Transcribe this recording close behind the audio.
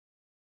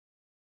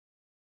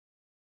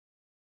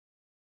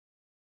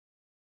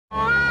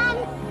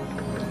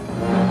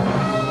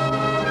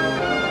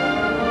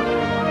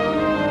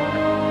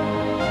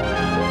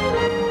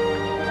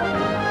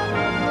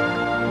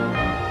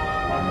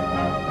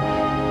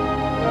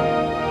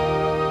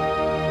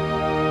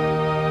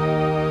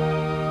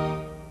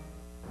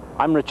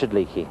I'm Richard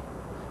Leakey.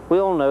 We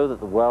all know that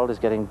the world is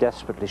getting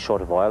desperately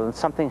short of oil and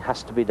something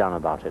has to be done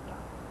about it.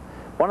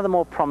 One of the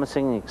more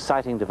promising and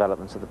exciting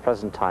developments of the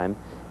present time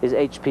is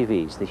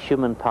HPVs, the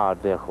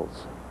human-powered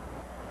vehicles.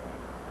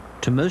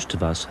 To most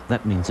of us,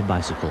 that means a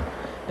bicycle,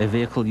 a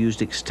vehicle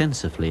used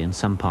extensively in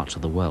some parts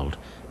of the world,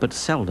 but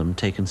seldom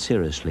taken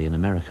seriously in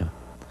America.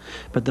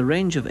 But the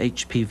range of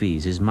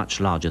HPVs is much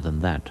larger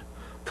than that,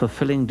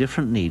 fulfilling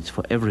different needs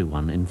for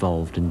everyone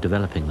involved in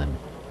developing them.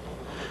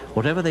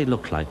 Whatever they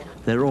look like,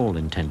 they're all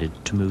intended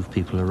to move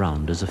people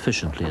around as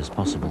efficiently as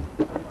possible.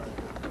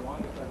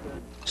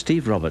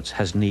 Steve Roberts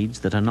has needs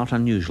that are not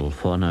unusual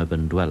for an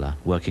urban dweller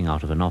working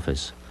out of an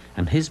office,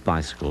 and his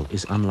bicycle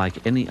is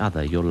unlike any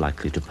other you're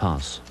likely to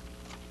pass.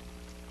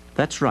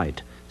 That's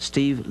right,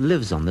 Steve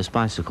lives on this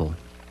bicycle.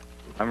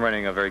 I'm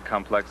running a very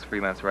complex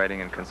freelance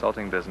writing and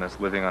consulting business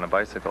living on a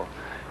bicycle,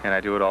 and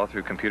I do it all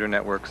through computer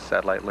networks,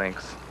 satellite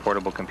links,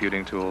 portable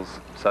computing tools,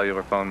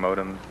 cellular phone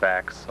modem,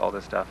 fax, all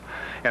this stuff.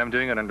 And I'm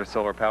doing it under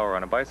solar power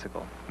on a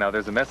bicycle. Now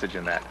there's a message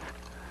in that.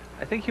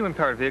 I think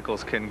human-powered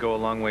vehicles can go a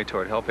long way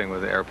toward helping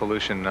with air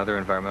pollution and other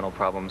environmental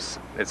problems.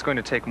 It's going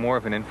to take more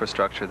of an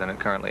infrastructure than it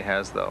currently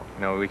has, though.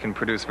 You know, we can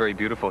produce very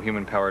beautiful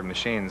human-powered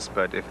machines,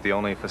 but if the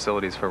only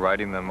facilities for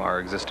riding them are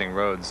existing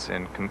roads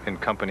in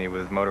company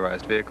with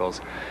motorized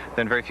vehicles,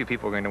 then very few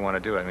people are going to want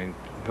to do it. I mean,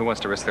 who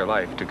wants to risk their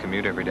life to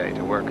commute every day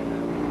to work?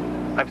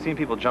 I've seen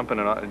people jump in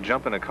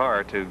a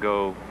car to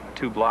go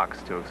 2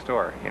 blocks to a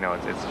store. You know,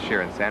 it's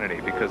sheer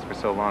insanity because for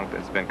so long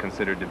it's been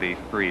considered to be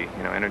free.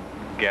 You know,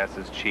 gas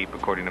is cheap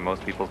according to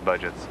most people's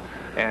budgets.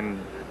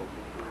 And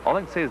all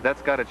I can say is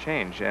that's got to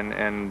change.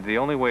 And the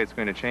only way it's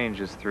going to change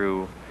is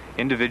through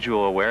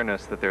individual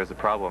awareness that there's a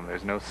problem.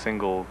 There's no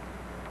single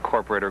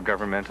corporate or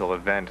governmental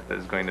event that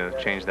is going to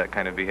change that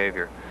kind of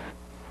behavior.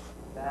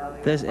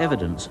 There's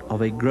evidence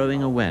of a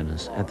growing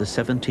awareness at the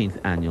 17th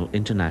Annual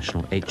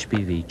International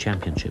HPV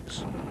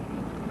Championships.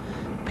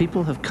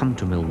 People have come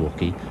to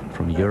Milwaukee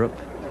from Europe,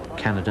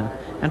 Canada,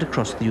 and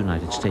across the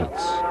United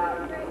States.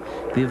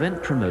 The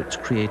event promotes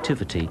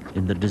creativity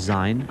in the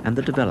design and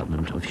the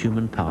development of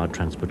human-powered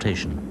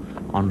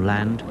transportation, on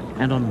land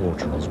and on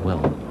water as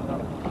well.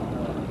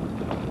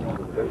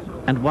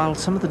 And while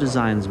some of the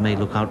designs may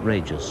look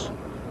outrageous,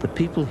 the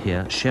people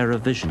here share a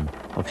vision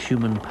of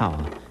human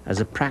power as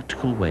a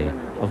practical way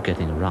of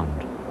getting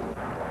around.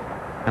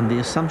 And the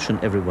assumption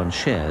everyone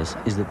shares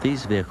is that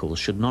these vehicles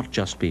should not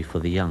just be for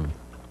the young.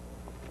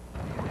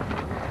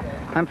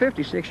 I'm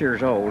 56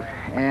 years old,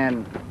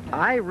 and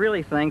I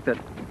really think that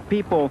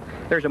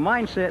there's a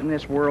mindset in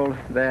this world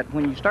that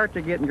when you start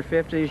to get in your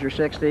 50s, your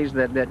 60s,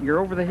 that you're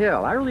over the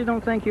hill. I really don't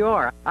think you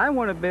are. I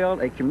want to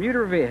build a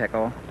commuter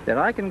vehicle that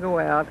I can go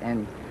out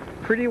and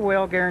pretty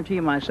well guarantee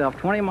myself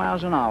 20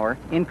 miles an hour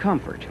in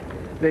comfort.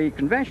 The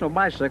conventional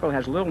bicycle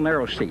has a little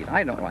narrow seat.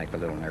 I don't like the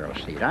little narrow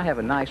seat. I have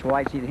a nice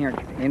wide seat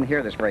in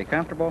here that's very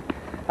comfortable.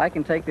 I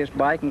can take this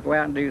bike and go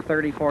out and do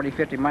 30, 40,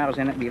 50 miles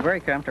in it, be very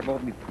comfortable,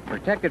 be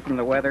protected from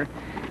the weather.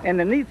 And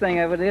the neat thing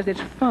of it is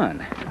it's fun.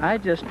 I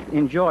just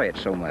enjoy it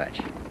so much.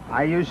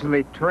 I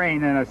usually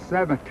train in a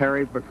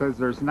cemetery because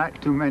there's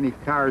not too many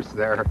cars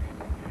there.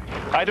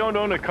 I don't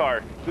own a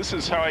car. This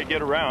is how I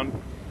get around.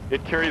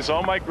 It carries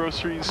all my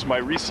groceries, my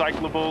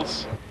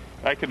recyclables.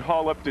 I can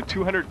haul up to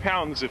 200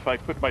 pounds if I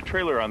put my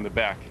trailer on the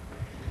back.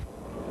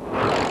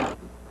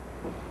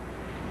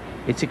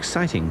 It's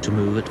exciting to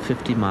move at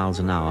 50 miles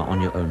an hour on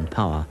your own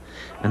power,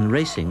 and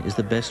racing is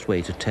the best way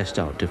to test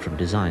out different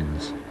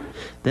designs.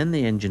 Then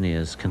the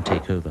engineers can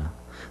take over.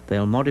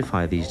 They'll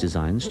modify these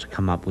designs to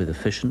come up with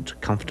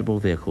efficient, comfortable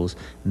vehicles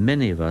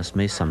many of us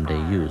may someday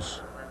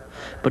use.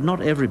 But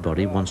not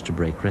everybody wants to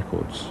break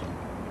records.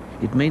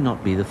 It may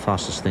not be the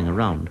fastest thing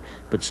around,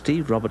 but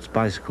Steve Roberts'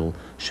 bicycle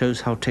shows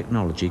how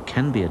technology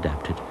can be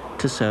adapted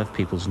to serve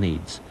people's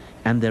needs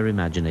and their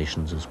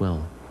imaginations as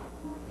well.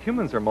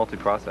 Humans are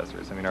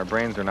multiprocessors. I mean, our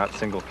brains are not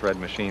single-thread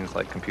machines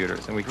like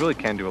computers, and we really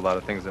can do a lot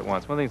of things at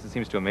once. One of the things that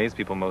seems to amaze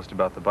people most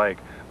about the bike,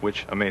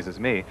 which amazes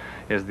me,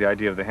 is the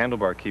idea of the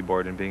handlebar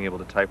keyboard and being able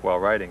to type while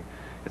riding.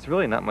 It's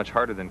really not much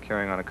harder than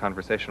carrying on a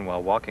conversation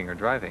while walking or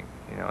driving.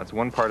 You know, it's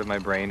one part of my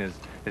brain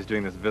is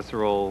doing this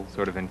visceral,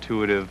 sort of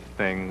intuitive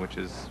thing, which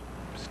is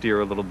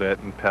steer a little bit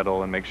and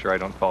pedal and make sure I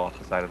don't fall off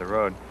the side of the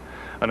road.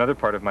 Another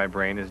part of my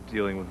brain is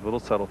dealing with little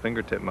subtle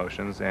fingertip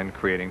motions and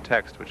creating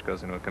text, which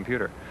goes into a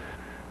computer.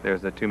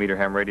 There's a 2-meter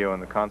ham radio in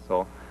the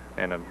console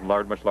and a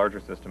much larger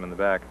system in the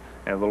back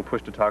and a little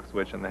push-to-talk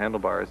switch in the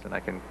handlebars, and I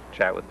can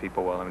chat with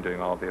people while I'm doing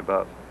all of the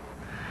above.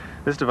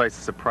 This device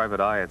is a private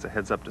eye. It's a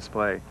heads-up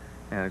display,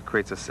 and it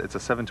creates it's a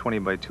 720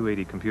 by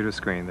 280 computer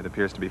screen that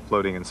appears to be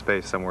floating in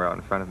space somewhere out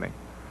in front of me.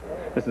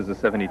 This is a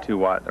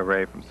 72-watt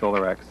array from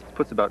SolarX. It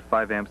puts about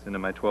 5 amps into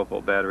my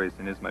 12-volt batteries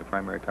and is my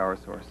primary power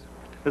source.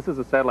 This is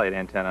a satellite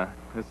antenna.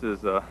 This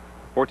is a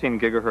 14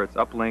 gigahertz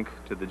uplink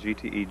to the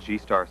GTE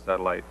G-Star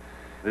satellite.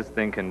 This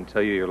thing can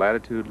tell you your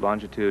latitude,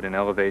 longitude, and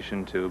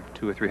elevation to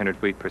 200 or 300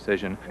 feet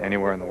precision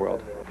anywhere in the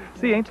world.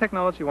 See, ain't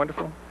technology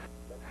wonderful?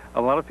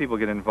 A lot of people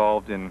get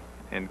involved in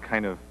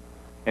kind of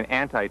an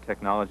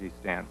anti-technology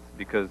stance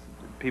because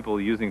people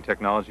using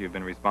technology have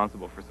been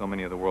responsible for so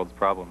many of the world's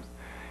problems.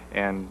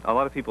 And a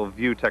lot of people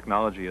view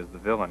technology as the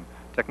villain.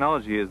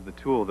 Technology is the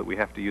tool that we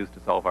have to use to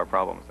solve our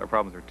problems. Our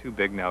problems are too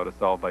big now to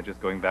solve by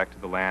just going back to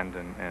the land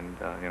and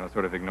you know,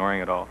 sort of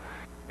ignoring it all.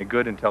 A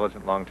good,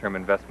 intelligent, long-term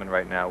investment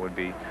right now would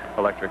be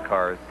electric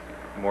cars,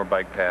 more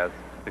bike paths,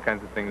 the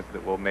kinds of things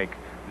that will make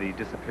the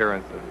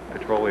disappearance of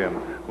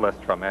petroleum less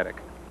traumatic.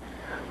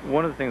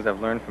 One of the things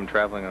I've learned from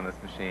traveling on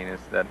this machine is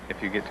that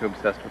if you get too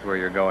obsessed with where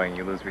you're going,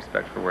 you lose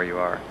respect for where you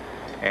are.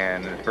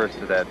 And at first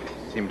that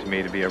seemed to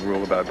me to be a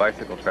rule about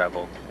bicycle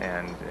travel,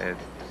 and it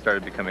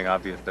started becoming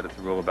obvious that it's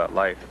a rule about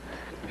life.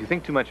 If you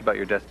think too much about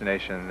your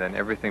destination, then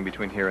everything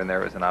between here and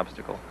there is an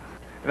obstacle.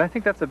 And I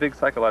think that's a big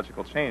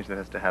psychological change that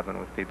has to happen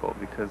with people,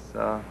 because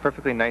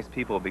perfectly nice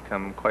people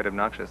become quite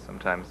obnoxious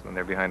sometimes when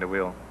they're behind a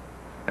wheel.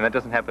 And that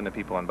doesn't happen to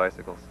people on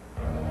bicycles.